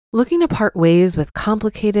Looking to part ways with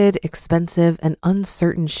complicated, expensive, and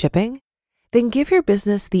uncertain shipping? Then give your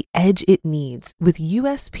business the edge it needs with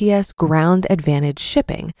USPS Ground Advantage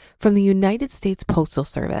shipping from the United States Postal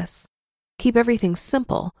Service. Keep everything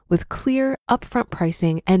simple with clear, upfront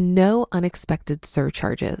pricing and no unexpected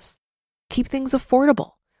surcharges. Keep things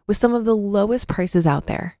affordable with some of the lowest prices out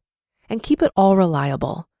there. And keep it all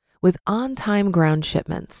reliable with on-time ground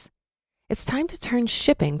shipments. It's time to turn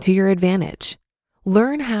shipping to your advantage.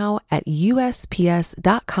 Learn how at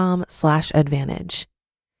USPS.com/advantage.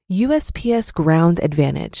 USPS Ground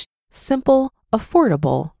Advantage. Simple,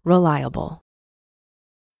 affordable, reliable.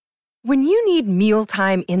 When you need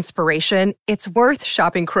mealtime inspiration, it's worth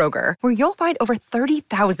shopping Kroger, where you'll find over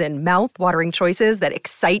 30,000 mouth-watering choices that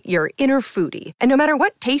excite your inner foodie. And no matter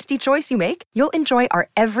what tasty choice you make, you'll enjoy our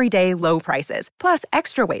everyday low prices, plus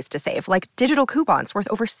extra ways to save, like digital coupons worth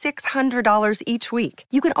over $600 each week.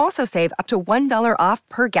 You can also save up to $1 off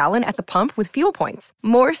per gallon at the pump with fuel points.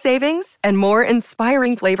 More savings and more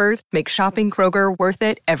inspiring flavors make shopping Kroger worth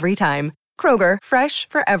it every time. Kroger, fresh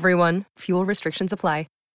for everyone. Fuel restrictions apply.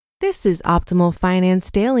 This is Optimal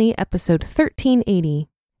Finance Daily, episode 1380,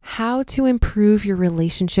 How to Improve Your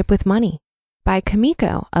Relationship with Money by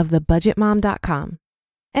Kamiko of thebudgetmom.com.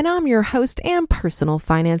 And I'm your host and personal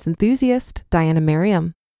finance enthusiast, Diana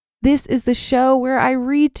Merriam. This is the show where I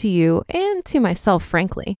read to you, and to myself,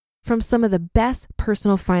 frankly, from some of the best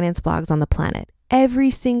personal finance blogs on the planet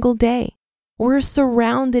every single day. We're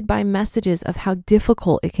surrounded by messages of how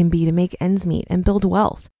difficult it can be to make ends meet and build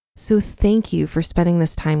wealth. So thank you for spending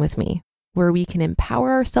this time with me, where we can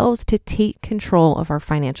empower ourselves to take control of our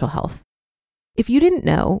financial health. If you didn't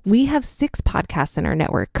know, we have 6 podcasts in our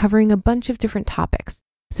network covering a bunch of different topics.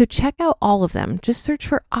 So check out all of them. Just search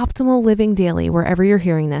for Optimal Living Daily wherever you're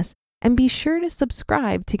hearing this, and be sure to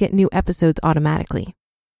subscribe to get new episodes automatically.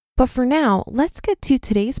 But for now, let's get to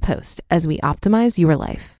today's post as we optimize your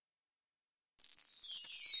life.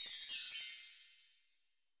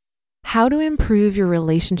 How to Improve Your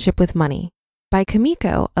Relationship with Money by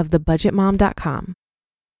Kamiko of thebudgetmom.com.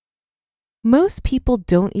 Most people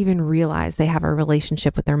don't even realize they have a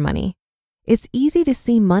relationship with their money. It's easy to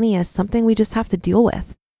see money as something we just have to deal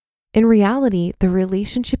with. In reality, the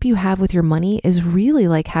relationship you have with your money is really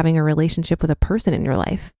like having a relationship with a person in your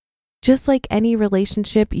life. Just like any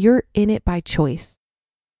relationship, you're in it by choice.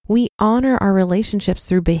 We honor our relationships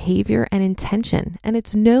through behavior and intention, and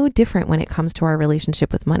it's no different when it comes to our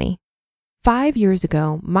relationship with money. 5 years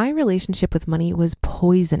ago, my relationship with money was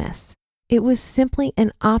poisonous. It was simply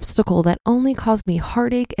an obstacle that only caused me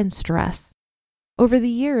heartache and stress. Over the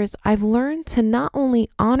years, I've learned to not only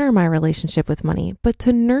honor my relationship with money, but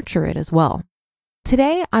to nurture it as well.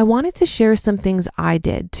 Today, I wanted to share some things I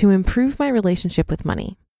did to improve my relationship with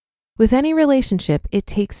money. With any relationship, it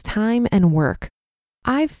takes time and work.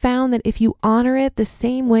 I've found that if you honor it the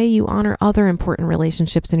same way you honor other important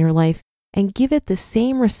relationships in your life and give it the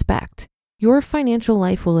same respect, your financial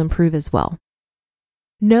life will improve as well.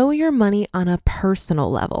 Know your money on a personal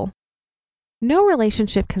level. No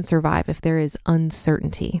relationship can survive if there is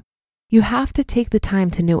uncertainty. You have to take the time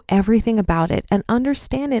to know everything about it and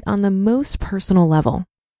understand it on the most personal level.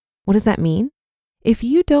 What does that mean? If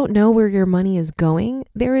you don't know where your money is going,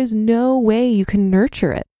 there is no way you can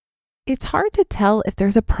nurture it. It's hard to tell if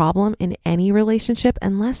there's a problem in any relationship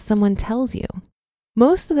unless someone tells you.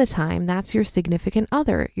 Most of the time, that's your significant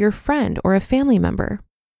other, your friend, or a family member.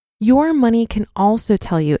 Your money can also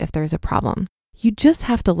tell you if there's a problem. You just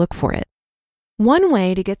have to look for it. One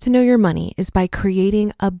way to get to know your money is by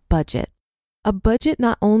creating a budget. A budget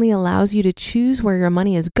not only allows you to choose where your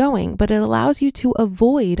money is going, but it allows you to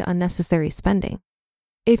avoid unnecessary spending.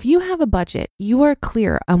 If you have a budget, you are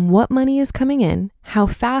clear on what money is coming in, how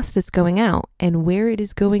fast it's going out, and where it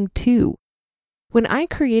is going to. When I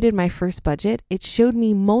created my first budget, it showed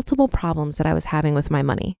me multiple problems that I was having with my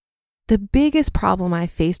money. The biggest problem I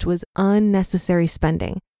faced was unnecessary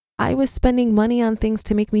spending. I was spending money on things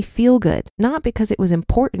to make me feel good, not because it was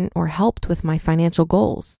important or helped with my financial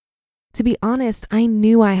goals. To be honest, I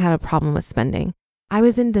knew I had a problem with spending. I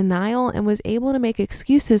was in denial and was able to make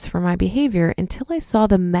excuses for my behavior until I saw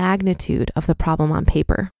the magnitude of the problem on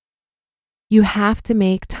paper. You have to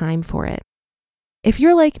make time for it. If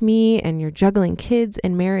you're like me and you're juggling kids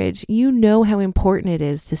and marriage, you know how important it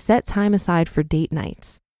is to set time aside for date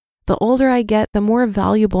nights. The older I get, the more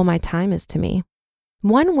valuable my time is to me.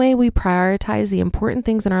 One way we prioritize the important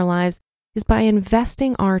things in our lives is by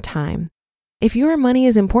investing our time. If your money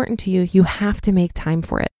is important to you, you have to make time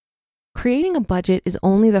for it. Creating a budget is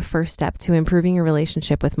only the first step to improving your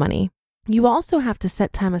relationship with money. You also have to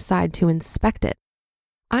set time aside to inspect it.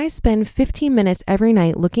 I spend 15 minutes every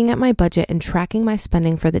night looking at my budget and tracking my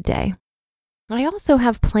spending for the day. I also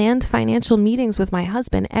have planned financial meetings with my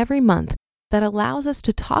husband every month that allows us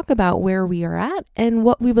to talk about where we are at and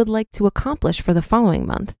what we would like to accomplish for the following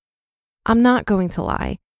month. I'm not going to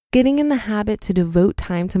lie. Getting in the habit to devote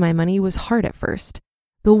time to my money was hard at first.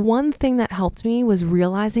 The one thing that helped me was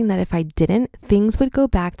realizing that if I didn't, things would go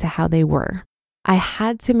back to how they were. I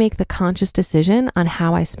had to make the conscious decision on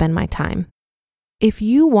how I spend my time. If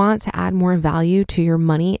you want to add more value to your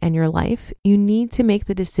money and your life, you need to make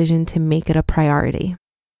the decision to make it a priority.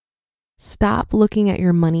 Stop looking at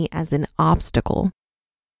your money as an obstacle.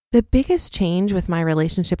 The biggest change with my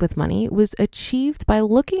relationship with money was achieved by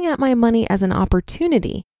looking at my money as an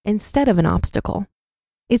opportunity instead of an obstacle.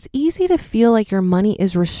 It's easy to feel like your money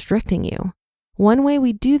is restricting you. One way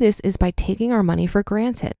we do this is by taking our money for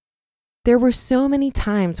granted. There were so many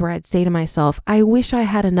times where I'd say to myself, I wish I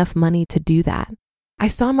had enough money to do that. I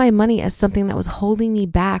saw my money as something that was holding me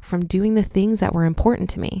back from doing the things that were important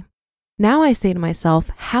to me. Now I say to myself,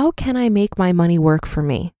 how can I make my money work for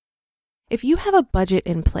me? If you have a budget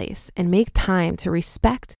in place and make time to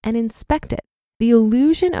respect and inspect it, the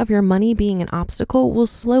illusion of your money being an obstacle will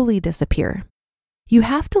slowly disappear. You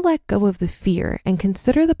have to let go of the fear and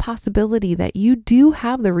consider the possibility that you do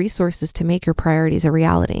have the resources to make your priorities a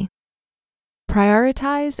reality.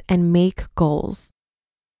 Prioritize and make goals.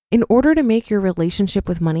 In order to make your relationship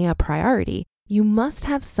with money a priority, you must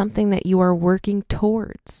have something that you are working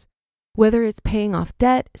towards. Whether it's paying off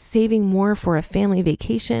debt, saving more for a family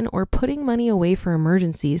vacation, or putting money away for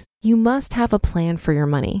emergencies, you must have a plan for your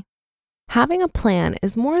money. Having a plan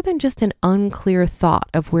is more than just an unclear thought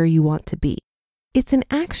of where you want to be. It's an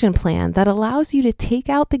action plan that allows you to take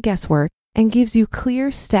out the guesswork and gives you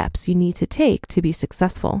clear steps you need to take to be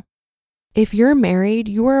successful. If you're married,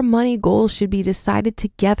 your money goals should be decided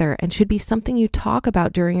together and should be something you talk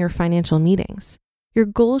about during your financial meetings. Your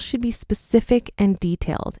goals should be specific and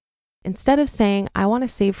detailed. Instead of saying, I want to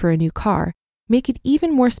save for a new car, make it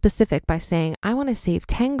even more specific by saying, I want to save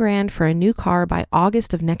 10 grand for a new car by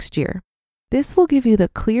August of next year. This will give you the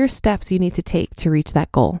clear steps you need to take to reach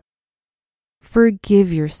that goal.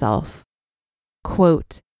 Forgive yourself.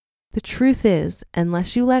 Quote, the truth is,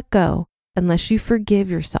 unless you let go, unless you forgive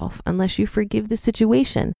yourself, unless you forgive the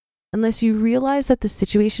situation, unless you realize that the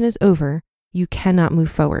situation is over, you cannot move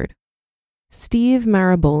forward. Steve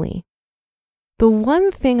Maraboli. The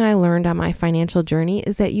one thing I learned on my financial journey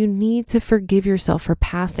is that you need to forgive yourself for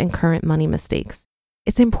past and current money mistakes.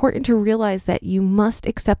 It's important to realize that you must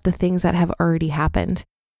accept the things that have already happened.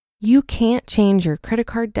 You can't change your credit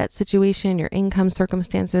card debt situation, your income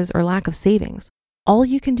circumstances, or lack of savings. All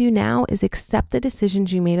you can do now is accept the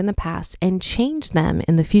decisions you made in the past and change them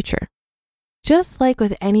in the future. Just like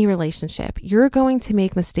with any relationship, you're going to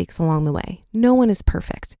make mistakes along the way. No one is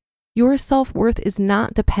perfect. Your self-worth is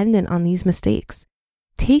not dependent on these mistakes.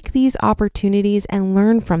 Take these opportunities and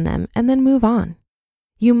learn from them and then move on.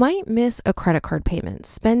 You might miss a credit card payment,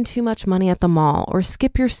 spend too much money at the mall, or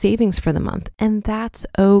skip your savings for the month, and that's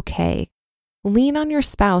okay. Lean on your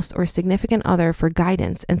spouse or significant other for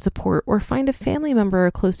guidance and support, or find a family member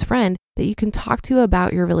or close friend that you can talk to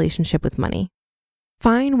about your relationship with money.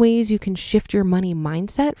 Find ways you can shift your money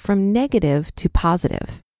mindset from negative to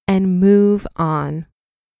positive and move on.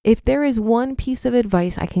 If there is one piece of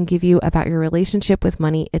advice I can give you about your relationship with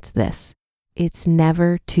money, it's this: it's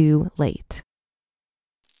never too late.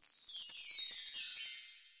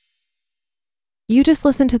 You just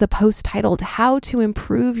listened to the post titled How to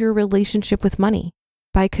Improve Your Relationship with Money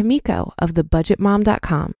by Kamiko of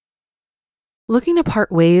thebudgetmom.com. Looking to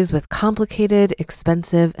part ways with complicated,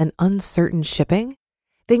 expensive, and uncertain shipping?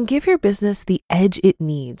 Then give your business the edge it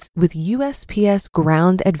needs with USPS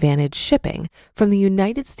Ground Advantage shipping from the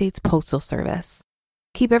United States Postal Service.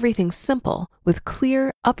 Keep everything simple with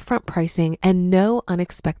clear, upfront pricing and no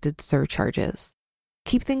unexpected surcharges.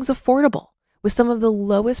 Keep things affordable with some of the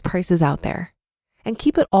lowest prices out there. And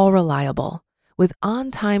keep it all reliable with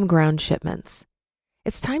on-time ground shipments.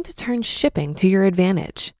 It's time to turn shipping to your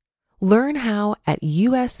advantage. Learn how at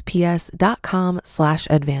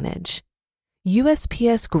USPS.com/advantage.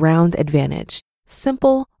 USPS Ground Advantage.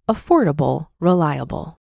 Simple, affordable,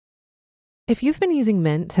 reliable. If you've been using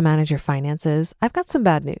Mint to manage your finances, I've got some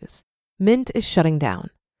bad news. Mint is shutting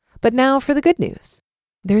down. But now for the good news.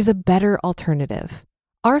 There's a better alternative.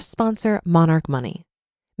 Our sponsor, Monarch Money.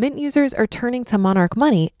 Mint users are turning to Monarch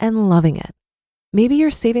Money and loving it. Maybe you're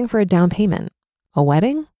saving for a down payment, a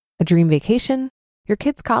wedding, a dream vacation, your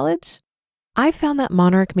kid's college. I found that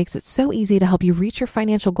Monarch makes it so easy to help you reach your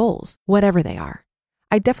financial goals, whatever they are.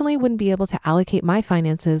 I definitely wouldn't be able to allocate my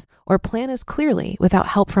finances or plan as clearly without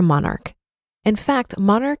help from Monarch. In fact,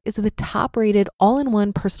 Monarch is the top-rated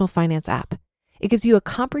all-in-one personal finance app. It gives you a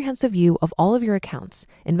comprehensive view of all of your accounts,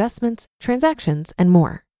 investments, transactions, and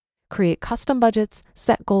more. Create custom budgets,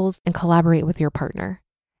 set goals, and collaborate with your partner.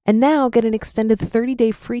 And now get an extended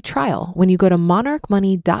 30-day free trial when you go to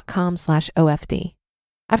monarchmoney.com/OFD.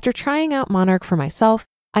 After trying out Monarch for myself,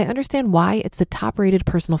 I understand why it's the top-rated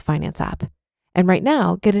personal finance app. And right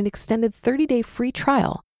now, get an extended 30-day free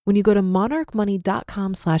trial when you go to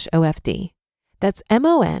monarchmoney.com/OFD. That's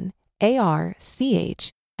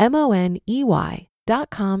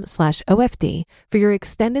monarchmoney.com/OFD for your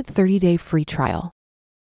extended 30-day free trial.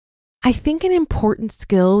 I think an important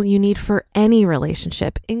skill you need for any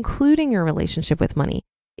relationship, including your relationship with money,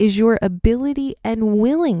 is your ability and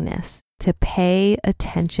willingness to pay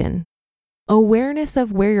attention. Awareness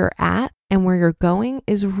of where you're at and where you're going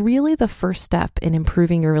is really the first step in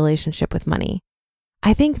improving your relationship with money.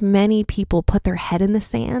 I think many people put their head in the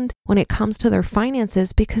sand when it comes to their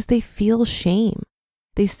finances because they feel shame.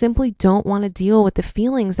 They simply don't want to deal with the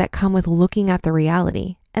feelings that come with looking at the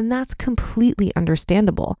reality, and that's completely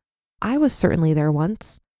understandable. I was certainly there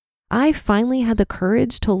once. I finally had the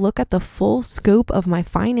courage to look at the full scope of my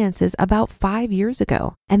finances about 5 years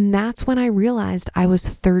ago, and that's when I realized I was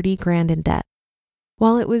 30 grand in debt.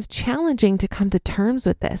 While it was challenging to come to terms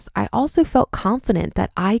with this, I also felt confident that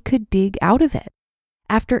I could dig out of it.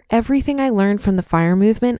 After everything I learned from the FIRE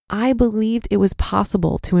movement, I believed it was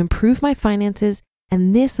possible to improve my finances,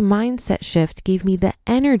 and this mindset shift gave me the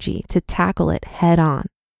energy to tackle it head on.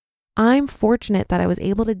 I'm fortunate that I was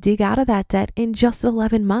able to dig out of that debt in just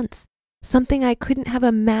 11 months, something I couldn't have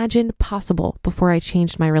imagined possible before I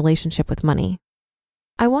changed my relationship with money.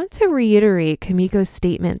 I want to reiterate Kimiko's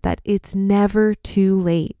statement that it's never too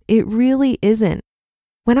late. It really isn't.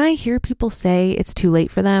 When I hear people say it's too late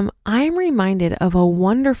for them, I'm reminded of a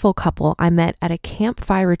wonderful couple I met at a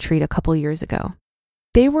campfire retreat a couple years ago.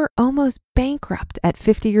 They were almost bankrupt at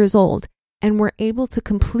 50 years old and were able to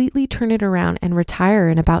completely turn it around and retire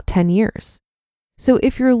in about 10 years. So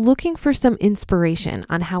if you're looking for some inspiration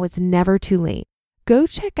on how it's never too late, go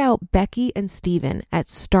check out Becky and Steven at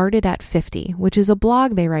Started at 50, which is a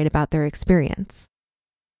blog they write about their experience.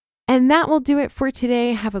 And that will do it for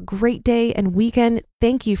today. Have a great day and weekend.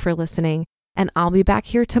 Thank you for listening, and I'll be back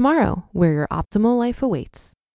here tomorrow where your optimal life awaits.